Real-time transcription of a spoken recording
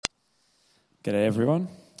G'day everyone,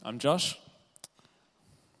 I'm Josh,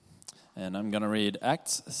 and I'm going to read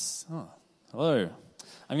Acts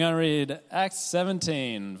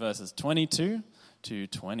 17, verses 22 to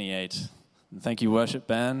 28. And thank you, worship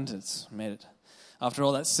band, it's made it, after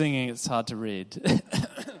all that singing, it's hard to read.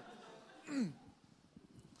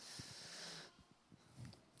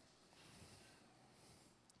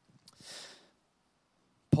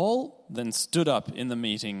 Paul then stood up in the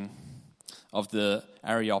meeting of the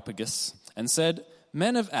Areopagus and said,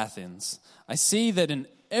 "Men of Athens, I see that in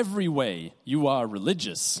every way you are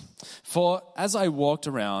religious. For as I walked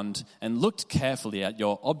around and looked carefully at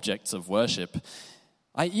your objects of worship,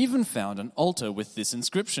 I even found an altar with this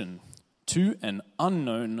inscription, 'To an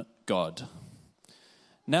unknown God.'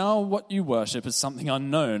 Now what you worship is something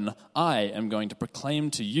unknown. I am going to proclaim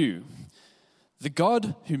to you. The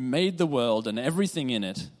God who made the world and everything in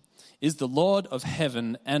it is the Lord of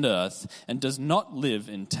heaven and earth and does not live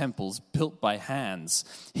in temples built by hands.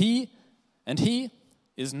 He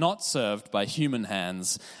is not served by human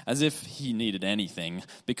hands as if he needed anything,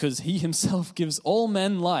 because he himself gives all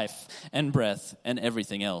men life and breath and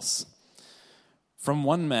everything else. From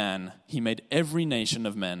one man he made every nation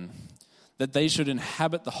of men, that they should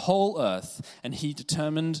inhabit the whole earth, and he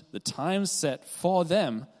determined the times set for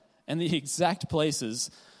them and the exact places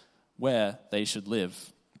where they should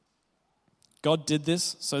live. God did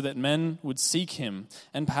this so that men would seek him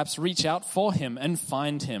and perhaps reach out for him and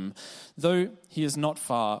find him, though he is not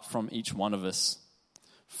far from each one of us.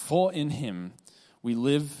 For in him we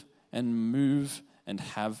live and move and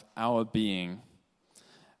have our being.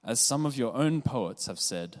 As some of your own poets have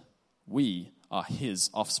said, we are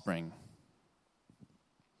his offspring."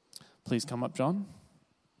 Please come up, John.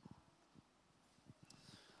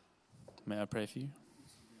 May I pray for you?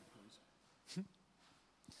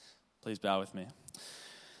 Please bow with me.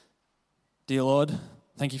 Dear Lord,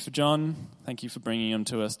 thank you for John. Thank you for bringing him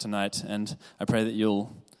to us tonight. And I pray that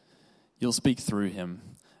you'll speak through him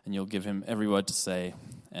and you'll give him every word to say,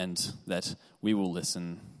 and that we will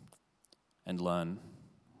listen and learn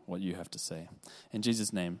what you have to say. In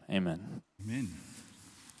Jesus' name, amen. Amen.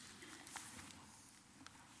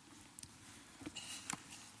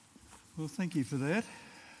 Well, thank you for that.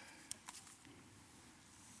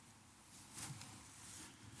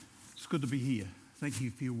 It's good to be here. Thank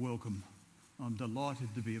you for your welcome. I'm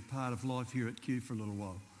delighted to be a part of life here at Kew for a little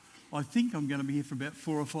while. I think I'm going to be here for about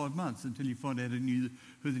 4 or 5 months until you find out who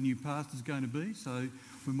the new pastor's going to be, so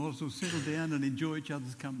we might as well settle down and enjoy each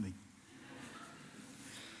other's company.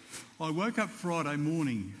 I woke up Friday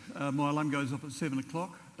morning. My alarm goes off at 7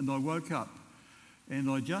 o'clock, and I woke up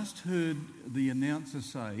and I just heard the announcer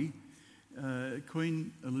say,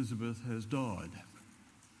 Queen Elizabeth has died.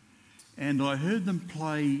 And I heard them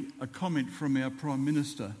play a comment from our Prime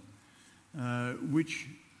Minister, which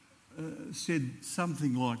said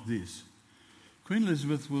something like this: Queen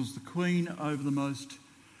Elizabeth was the Queen over the most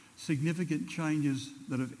significant changes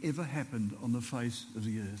that have ever happened on the face of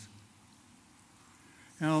the earth.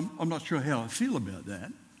 Now, I'm not sure how I feel about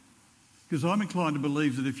that, because I'm inclined to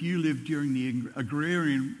believe that if you lived during the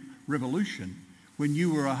agrarian revolution, when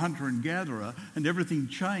you were a hunter and gatherer and everything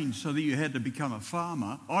changed so that you had to become a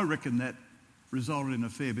farmer, I reckon that resulted in a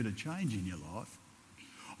fair bit of change in your life.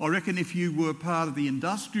 I reckon if you were part of the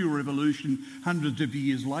Industrial Revolution hundreds of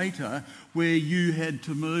years later, where you had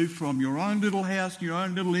to move from your own little house, your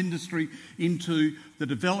own little industry, into the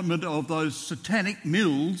development of those satanic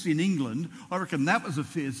mills in England, I reckon that was a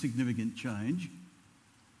fair significant change.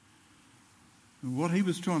 And what he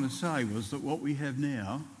was trying to say was that what we have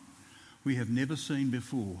now, we have never seen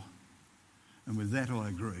before. And with that I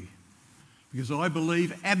agree. Because I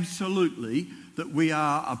believe absolutely that we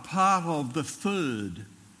are a part of the third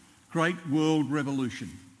great world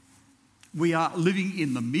revolution. We are living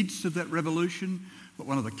in the midst of that revolution, but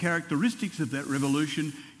one of the characteristics of that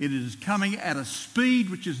revolution, it is coming at a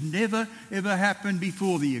speed which has never ever happened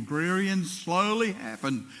before. The agrarian slowly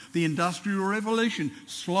happened. The Industrial Revolution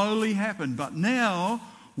slowly happened. But now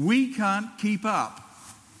we can't keep up.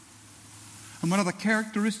 And one of the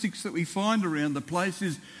characteristics that we find around the place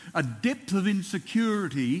is a depth of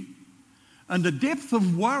insecurity and a depth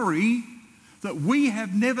of worry that we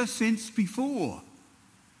have never sensed before.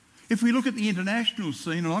 If we look at the international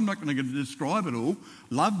scene, and I'm not going to describe it all,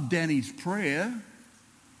 love Danny's prayer.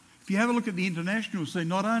 If you have a look at the international scene,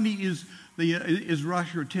 not only is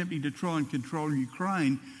Russia attempting to try and control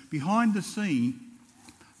Ukraine, behind the scene,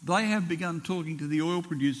 they have begun talking to the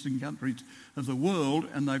oil-producing countries of the world,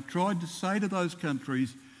 and they've tried to say to those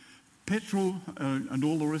countries, petrol and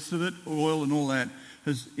all the rest of it, oil and all that,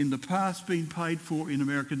 has in the past been paid for in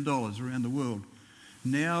American dollars around the world.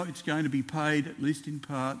 Now it's going to be paid, at least in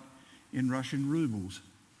part, in Russian rubles.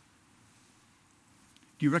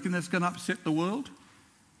 Do you reckon that's going to upset the world?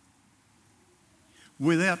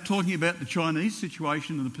 Without talking about the Chinese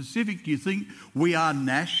situation in the Pacific, do you think we are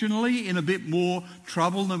nationally in a bit more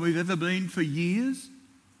trouble than we've ever been for years?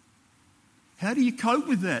 How do you cope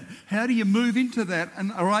with that? How do you move into that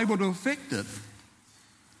and are able to affect it?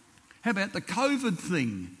 How about the COVID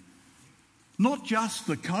thing? Not just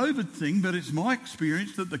the COVID thing, but it's my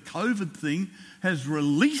experience that the COVID thing has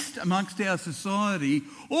released amongst our society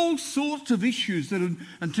all sorts of issues that have,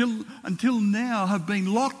 until now have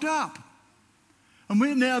been locked up. And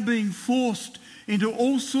we're now being forced into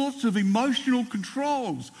all sorts of emotional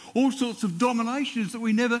controls, all sorts of dominations that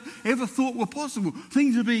we never ever thought were possible.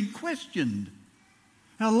 Things are being questioned.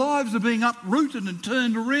 Our lives are being uprooted and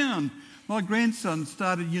turned around. My grandson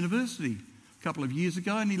started university a couple of years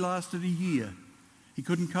ago and he lasted a year. He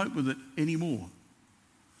couldn't cope with it anymore.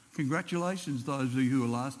 Congratulations, those of you who are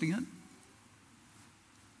lasting it.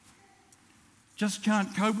 Just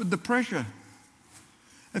can't cope with the pressure.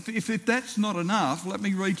 If that's not enough, let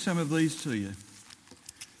me read some of these to you.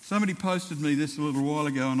 Somebody posted me this a little while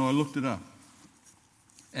ago and I looked it up.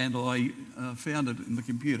 And I found it in the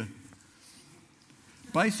computer.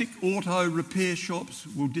 Basic auto repair shops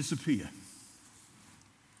will disappear.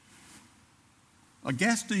 A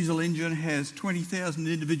gas diesel engine has 20,000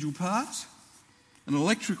 individual parts. An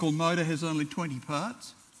electrical motor has only 20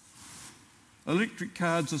 parts. Electric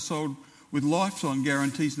cars are sold with lifetime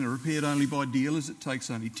guarantees and are repaired only by dealers. It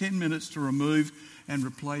takes only 10 minutes to remove and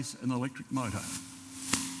replace an electric motor.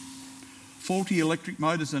 Faulty electric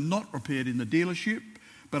motors are not repaired in the dealership,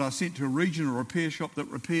 but are sent to a regional repair shop that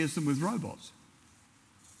repairs them with robots.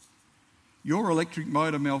 Your electric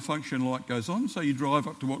motor malfunction light goes on, so you drive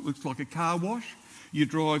up to what looks like a car wash. You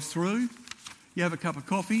drive through, you have a cup of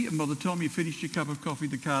coffee, and by the time you finish your cup of coffee,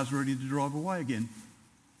 the car's ready to drive away again.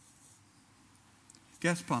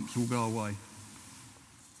 Gas pumps will go away.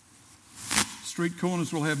 Street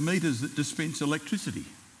corners will have meters that dispense electricity.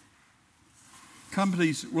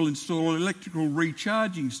 Companies will install electrical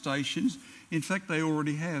recharging stations. In fact, they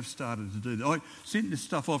already have started to do that. I sent this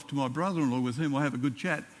stuff off to my brother-in-law with whom I have a good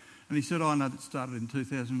chat, and he said, "Oh, no, that started in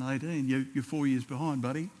 2018. You're 4 years behind,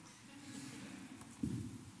 buddy."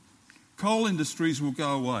 Coal industries will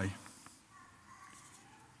go away.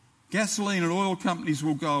 Gasoline and oil companies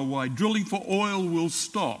will go away. Drilling for oil will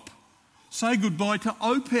stop. Say goodbye to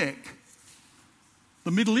OPEC.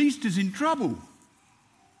 The Middle East is in trouble.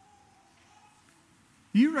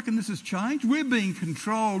 You reckon this has changed? We're being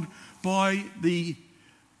controlled by the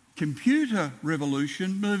computer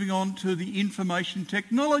revolution, moving on to the information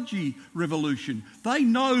technology revolution. They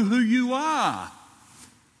know who you are.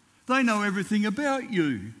 They know everything about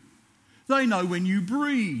you. They know when you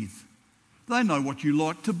breathe. They know what you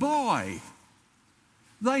like to buy.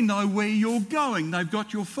 They know where you're going. They've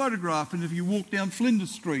got your photograph, and if you walk down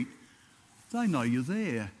Flinders Street, they know you're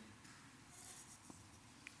there.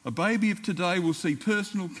 A baby of today will see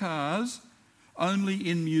personal cars only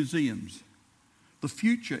in museums. The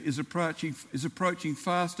future is approaching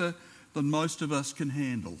faster than most of us can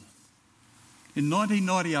handle. In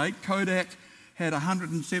 1998, Kodak had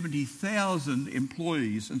 170,000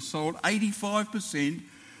 employees and sold 85%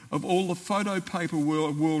 of all the photo paper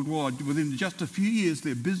worldwide. Within just a few years,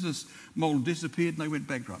 their business model disappeared and they went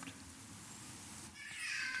bankrupt.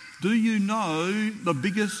 Do you know the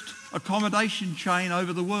biggest accommodation chain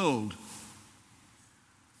over the world?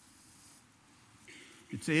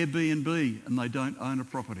 It's Airbnb, and they don't own a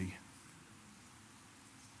property.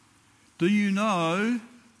 Do you know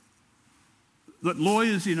that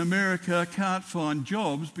lawyers in America can't find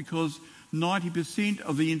jobs because 90%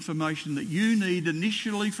 of the information that you need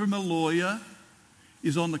initially from a lawyer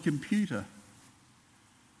is on the computer?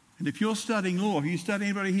 And if you're studying law,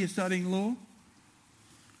 anybody here studying law?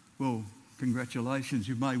 Well, congratulations,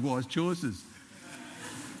 you've made wise choices.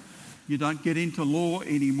 You don't get into law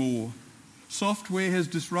anymore. Software has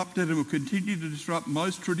disrupted and will continue to disrupt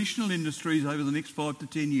most traditional industries over the next 5 to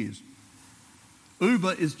 10 years.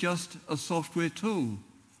 Uber is just a software tool.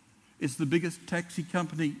 It's the biggest taxi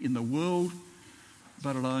company in the world,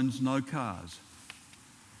 but it owns no cars.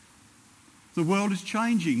 The world is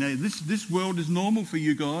changing. Now, this world is normal for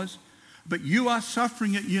you guys, but you are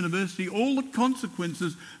suffering at university all the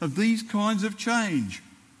consequences of these kinds of change.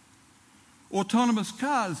 Autonomous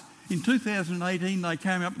cars. In 2018, they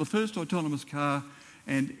came up with the first autonomous car,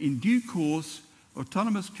 and in due course,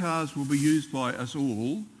 autonomous cars will be used by us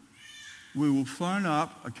all. We will phone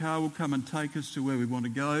up, a car will come and take us to where we want to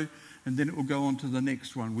go, and then it will go on to the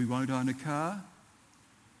next one. We won't own a car.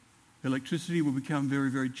 Electricity will become very,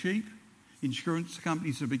 very cheap. Insurance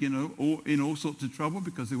companies are in all sorts of trouble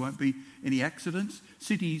because there won't be any accidents.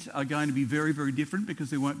 Cities are going to be very, very different because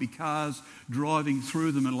there won't be cars driving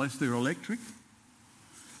through them unless they're electric.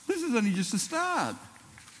 This is only just a start.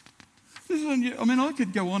 I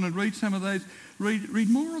could go on and read some of those, read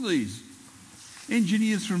more of these.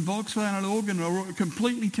 Engineers from Volkswagen and Organ are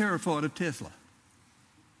completely terrified of Tesla.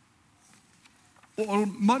 Or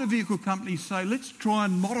motor vehicle companies say, let's try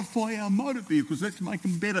and modify our motor vehicles. Let's make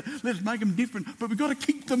them better. Let's make them different. But we've got to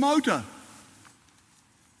keep the motor.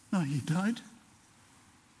 No, you don't.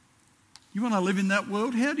 You want to live in that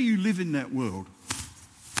world? How do you live in that world?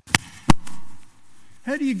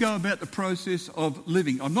 How do you go about the process of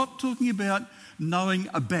living? I'm not talking about knowing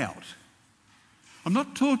about. I'm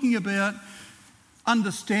not talking about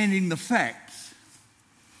understanding the facts.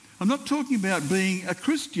 I'm not talking about being a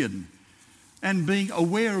Christian and being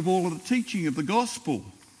aware of all of the teaching of the gospel.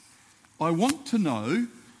 I want to know,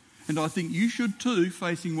 and I think you should too,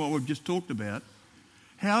 facing what we've just talked about,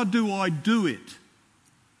 how do I do it?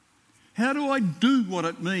 How do I do what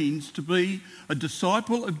it means to be a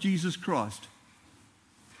disciple of Jesus Christ?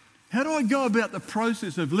 How do I go about the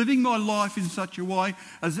process of living my life in such a way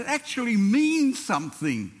as it actually means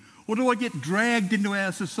something? Or do I get dragged into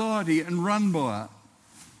our society and run by it?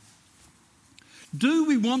 Do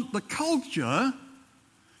we want the culture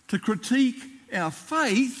to critique our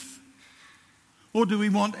faith, or do we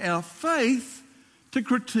want our faith to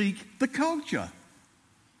critique the culture?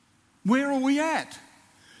 Where are we at?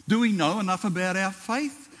 Do we know enough about our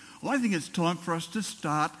faith? I think it's time for us to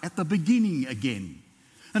start at the beginning again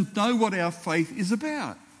and know what our faith is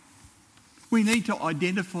about. We need to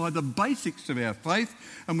identify the basics of our faith,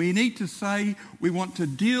 and we need to say we want to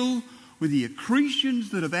deal with the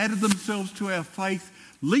accretions that have added themselves to our faith,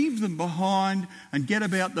 leave them behind, and get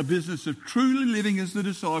about the business of truly living as the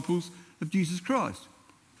disciples of Jesus Christ.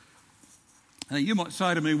 Now, you might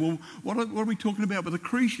say to me, well, what are we talking about with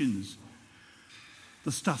accretions?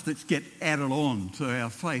 The stuff that's get added on to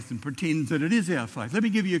our faith and pretends that it is our faith. Let me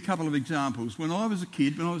give you a couple of examples. When I was a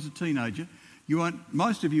kid, when I was a teenager,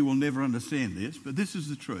 most of you will never understand this, but this is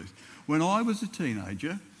the truth. When I was a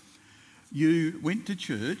teenager, you went to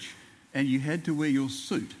church and you had to wear your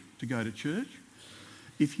suit to go to church.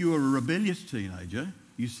 If you were a rebellious teenager,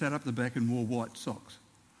 you sat up the back and wore white socks.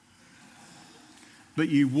 But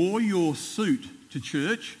you wore your suit to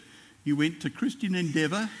church. You went to Christian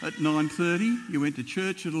Endeavour at 9:30. You went to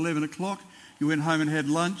church at 11 o'clock. You went home and had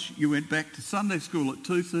lunch. You went back to Sunday school at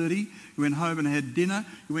 2:30. You went home and had dinner.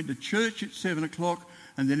 You went to church at 7 o'clock.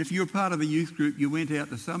 And then if you were part of a youth group, you went out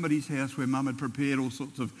to somebody's house where mum had prepared all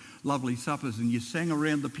sorts of lovely suppers, and you sang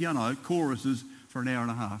around the piano choruses for an hour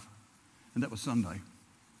and a half. And that was Sunday.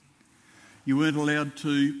 You weren't allowed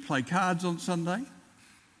to play cards on Sunday.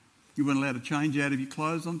 You weren't allowed to change out of your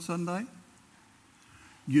clothes on Sunday.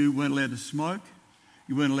 You weren't allowed to smoke.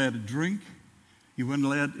 You weren't allowed to drink. You weren't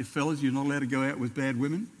allowed, fellas, you're not allowed to go out with bad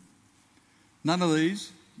women. None of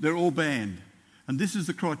these, they're all banned. And this is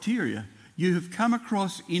the criteria. You have come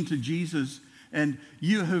across into Jesus and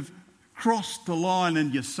you have crossed the line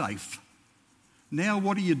and you're safe. Now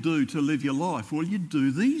what do you do to live your life? Well, you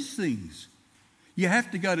do these things. You have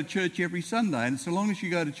to go to church every Sunday, and so long as you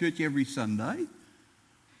go to church every Sunday,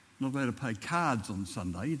 you're not allowed to pay cards on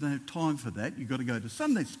Sunday. You don't have time for that. You've got to go to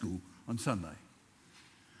Sunday school on Sunday.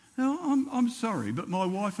 Now, I'm sorry, but my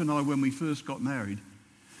wife and I, when we first got married,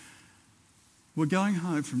 were going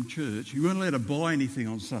home from church. You weren't allowed to buy anything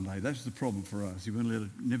on Sunday. That's the problem for us. You weren't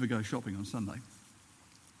allowed to never go shopping on Sunday.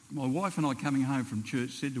 My wife and I, coming home from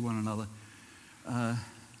church, said to one another,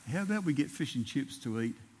 how about we get fish and chips to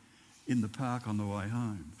eat in the park on the way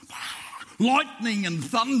home? Lightning and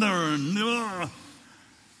thunder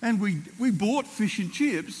and we bought fish and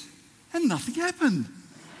chips and nothing happened.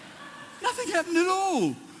 Nothing happened at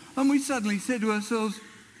all. And we suddenly said to ourselves,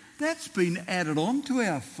 that's been added on to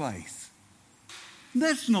our faith.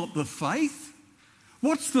 That's not the faith.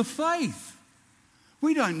 What's the faith?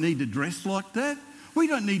 We don't need to dress like that. We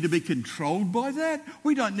don't need to be controlled by that.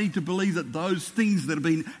 We don't need to believe that those things that have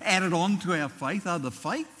been added on to our faith are the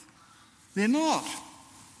faith. They're not.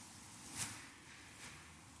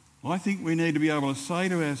 I think we need to be able to say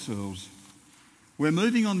to ourselves, we're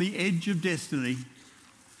moving on the edge of destiny,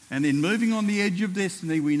 and in moving on the edge of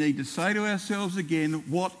destiny, we need to say to ourselves again,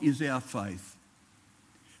 what is our faith?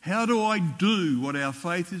 How do I do what our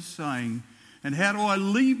faith is saying? And how do I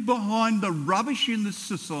leave behind the rubbish in this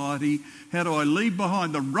society? How do I leave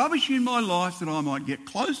behind the rubbish in my life that I might get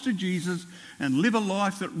close to Jesus and live a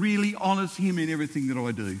life that really honours him in everything that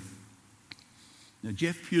I do? Now,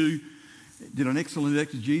 Jeff Pugh did an excellent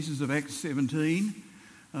exegesis of Acts 17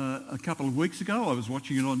 a couple of weeks ago. I was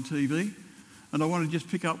watching it on TV. And I want to just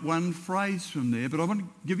pick up one phrase from there, but I want to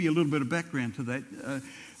give you a little bit of background to that.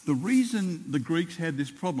 The reason the Greeks had this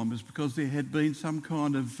problem is because there had been some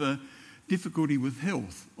kind of difficulty with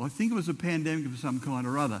health. I think it was a pandemic of some kind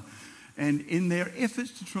or other. And in their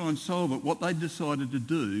efforts to try and solve it, what they decided to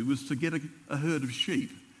do was to get a herd of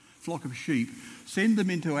sheep, flock of sheep, send them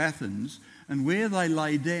into Athens, and where they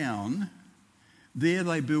lay down, there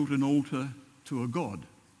they built an altar to a god.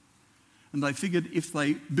 And they figured if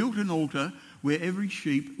they built an altar where every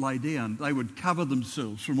sheep lay down, they would cover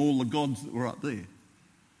themselves from all the gods that were up there.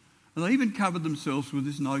 And they even covered themselves with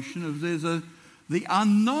this notion of the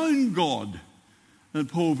unknown God. And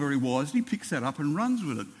Paul very wisely picks that up and runs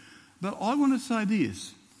with it. But I want to say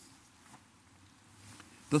this.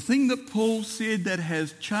 The thing that Paul said that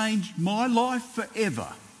has changed my life forever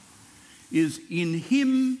is in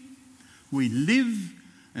him we live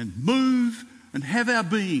and move and have our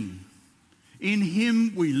being. In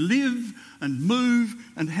him we live and move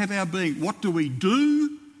and have our being. What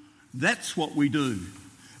do? That's what we do.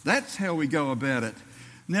 That's how we go about it.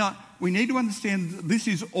 Now, we need to understand that this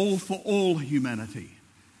is all for all humanity.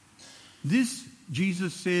 This,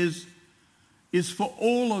 Jesus says, is for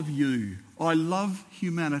all of you. I love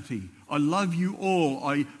humanity. I love you all.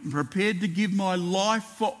 I'm prepared to give my life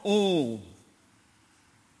for all.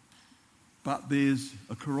 But there's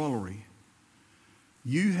a corollary.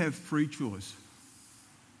 You have free choice.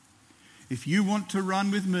 If you want to run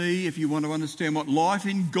with me, if you want to understand what life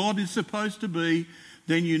in God is supposed to be,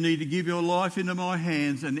 then you need to give your life into my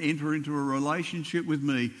hands and enter into a relationship with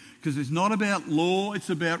me. Because it's not about law, it's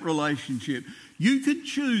about relationship. You can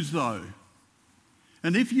choose though.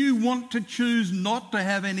 And if you want to choose not to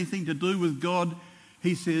have anything to do with God,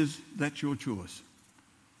 he says that's your choice.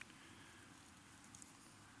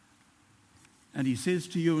 And he says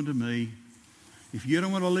to you and to me, if you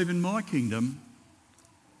don't want to live in my kingdom,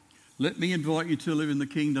 let me invite you to live in the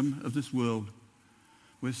kingdom of this world,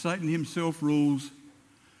 where Satan himself rules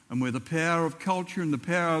and where the power of culture and the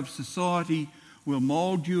power of society will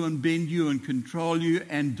mould you and bend you and control you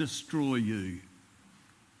and destroy you.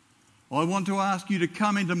 I want to ask you to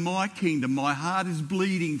come into my kingdom. My heart is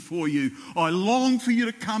bleeding for you. I long for you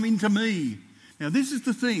to come into me. Now this is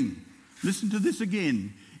the thing. Listen to this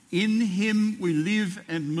again. In him we live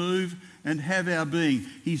and move and have our being.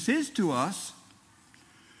 He says to us,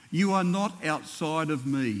 you are not outside of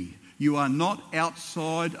me. You are not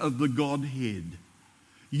outside of the Godhead.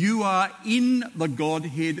 You are in the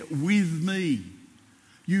Godhead with me.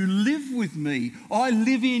 You live with me. I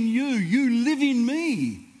live in you. You live in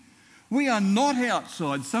me. We are not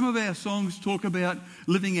outside. Some of our songs talk about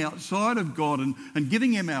living outside of God and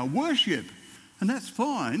giving him our worship. And that's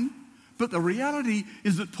fine. But the reality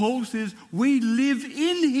is that Paul says we live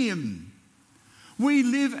in him. We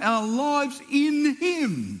live our lives in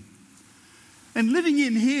him. And living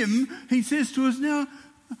in him, he says to us now,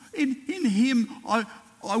 in him, I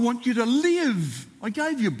want you to live. I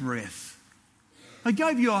gave you breath. I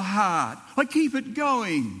gave you a heart. I keep it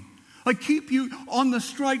going. I keep you on the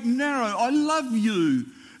straight and narrow. I love you.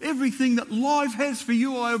 Everything that life has for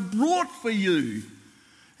you, I have brought for you.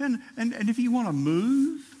 And if you want to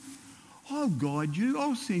move, I'll guide you.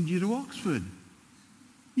 I'll send you to Oxford.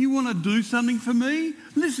 You want to do something for me?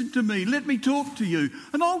 Listen to me. Let me talk to you.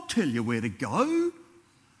 And I'll tell you where to go.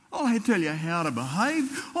 I'll tell you how to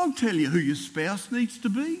behave. I'll tell you who your spouse needs to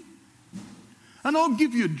be. And I'll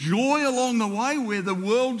give you joy along the way where the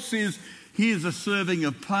world says, here's a serving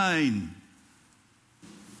of pain.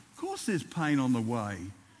 Of course there's pain on the way.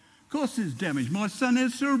 Of course there's damage. My son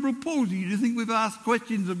has cerebral palsy. Do you think we've asked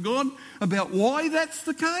questions of God about why that's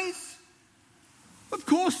the case? Of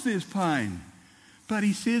course there's pain. But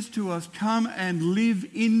he says to us, come and live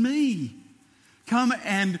in me. Come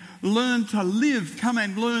and learn to live. Come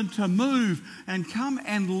and learn to move. And come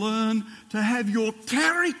and learn to have your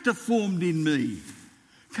character formed in me.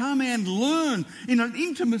 Come and learn in an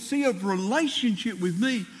intimacy of relationship with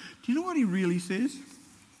me. Do you know what he really says?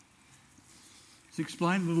 It's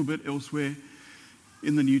explained a little bit elsewhere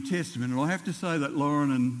in the New Testament. And I have to say that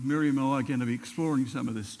Lauren and Miriam and I are going to be exploring some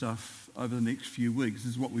of this stuff over the next few weeks.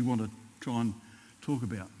 This is what we want to try and talk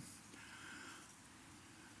about.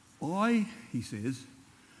 I, he says,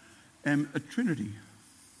 am a Trinity.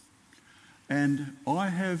 And I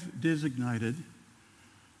have designated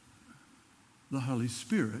the Holy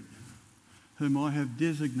Spirit, whom I have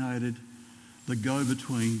designated the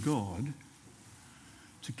go-between God,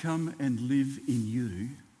 to come and live in you.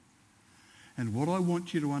 And what I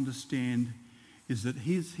want you to understand is that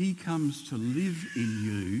he comes to live in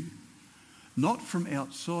you, not from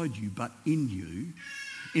outside you, but in you,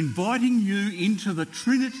 inviting you into the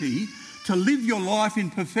Trinity to live your life in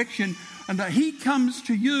perfection, and that he comes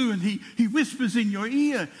to you and he whispers in your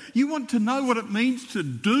ear, you want to know what it means to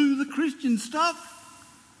do the Christian stuff?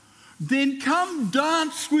 Then come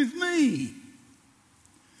dance with me.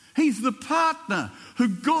 He's the partner who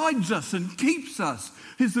guides us and keeps us.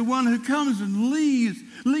 He's the one who comes and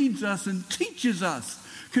leads us and teaches us,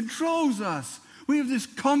 controls us. We have this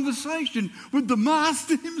conversation with the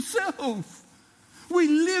Master himself. We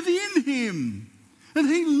live in him and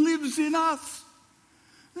he lives in us.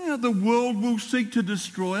 Now, the world will seek to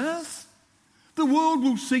destroy us. The world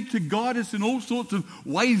will seek to guide us in all sorts of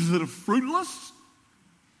ways that are fruitless.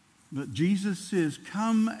 But Jesus says,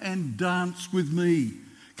 come and dance with me.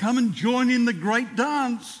 Come and join in the great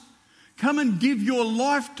dance. Come and give your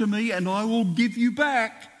life to me and I will give you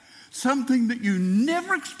back something that you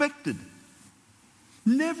never expected.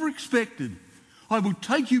 Never expected. I will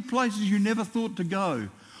take you places you never thought to go.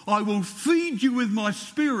 I will feed you with my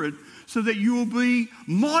spirit so that you will be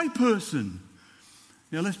my person.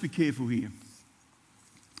 Now let's be careful here.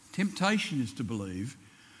 Temptation is to believe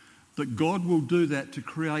that God will do that to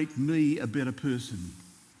create me a better person.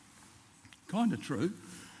 Kind of true.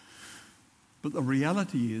 But the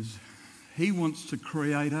reality is, he wants to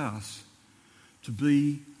create us to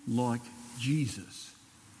be like Jesus.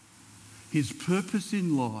 His purpose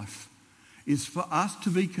in life is for us to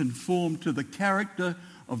be conformed to the character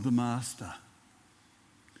of the Master.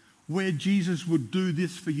 Where Jesus would do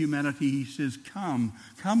this for humanity, he says, come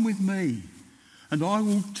with me. And I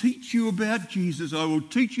will teach you about Jesus. I will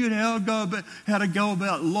teach you how to go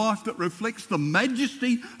about life that reflects the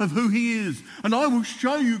majesty of who he is. And I will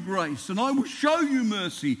show you grace, and I will show you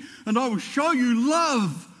mercy, and I will show you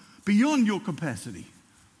love beyond your capacity.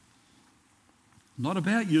 Not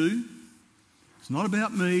about you. It's not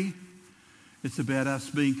about me. It's about us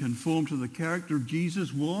being conformed to the character of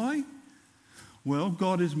Jesus. Why? Well,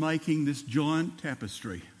 God is making this giant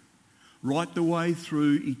tapestry. Right the way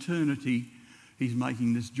through eternity, he's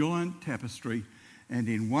making this giant tapestry, and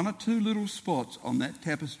in one or two little spots on that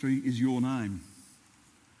tapestry is your name.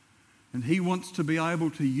 And he wants to be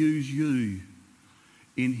able to use you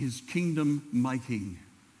in his kingdom making.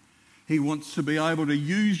 He wants to be able to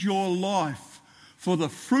use your life for the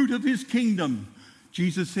fruit of his kingdom.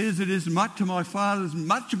 Jesus says, it is much of my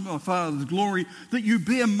Father's glory that you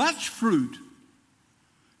bear much fruit.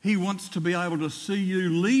 He wants to be able to see you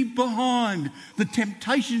leave behind the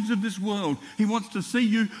temptations of this world. He wants to see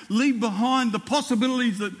you leave behind the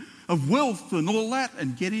possibilities of wealth and all that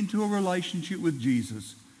and get into a relationship with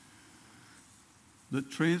Jesus that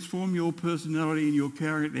transform your personality and your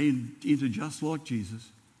character into just like Jesus,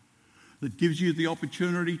 that gives you the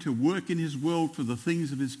opportunity to work in his world for the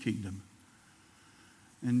things of his kingdom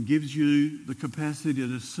and gives you the capacity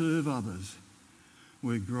to serve others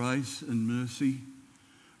where grace and mercy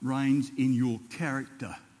reigns in your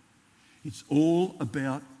character. It's all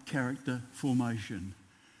about character formation.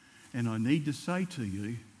 And I need to say to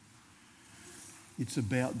you, it's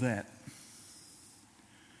about that.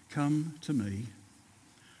 Come to me,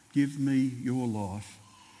 give me your life,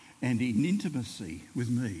 and in intimacy with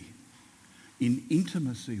me,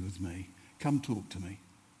 come talk to me.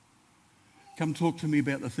 Come talk to me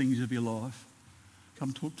about the things of your life.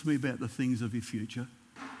 Come talk to me about the things of your future.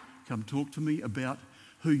 Come talk to me about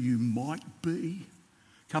who you might be.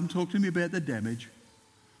 Come talk to me about the damage.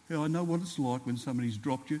 I know what it's like when somebody's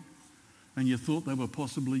dropped you and you thought they were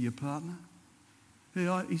possibly your partner.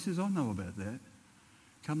 He says, I know about that.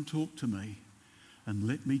 Come talk to me and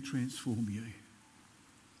let me transform you.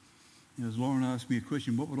 As Lauren asked me a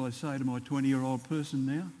question, what would I say to my 20-year-old person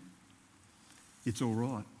now? It's all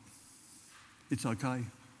right. It's okay.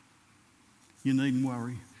 You needn't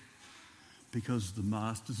worry because the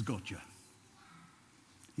Master's got you.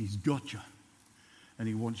 He's got you, and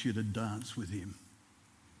he wants you to dance with him.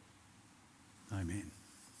 Amen.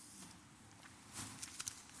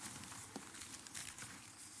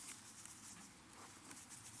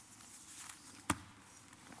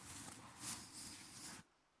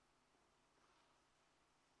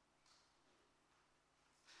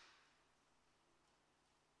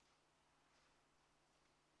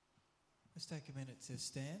 Let's take a minute to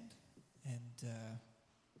stand and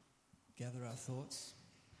gather our thoughts.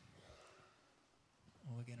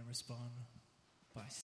 We're going to respond by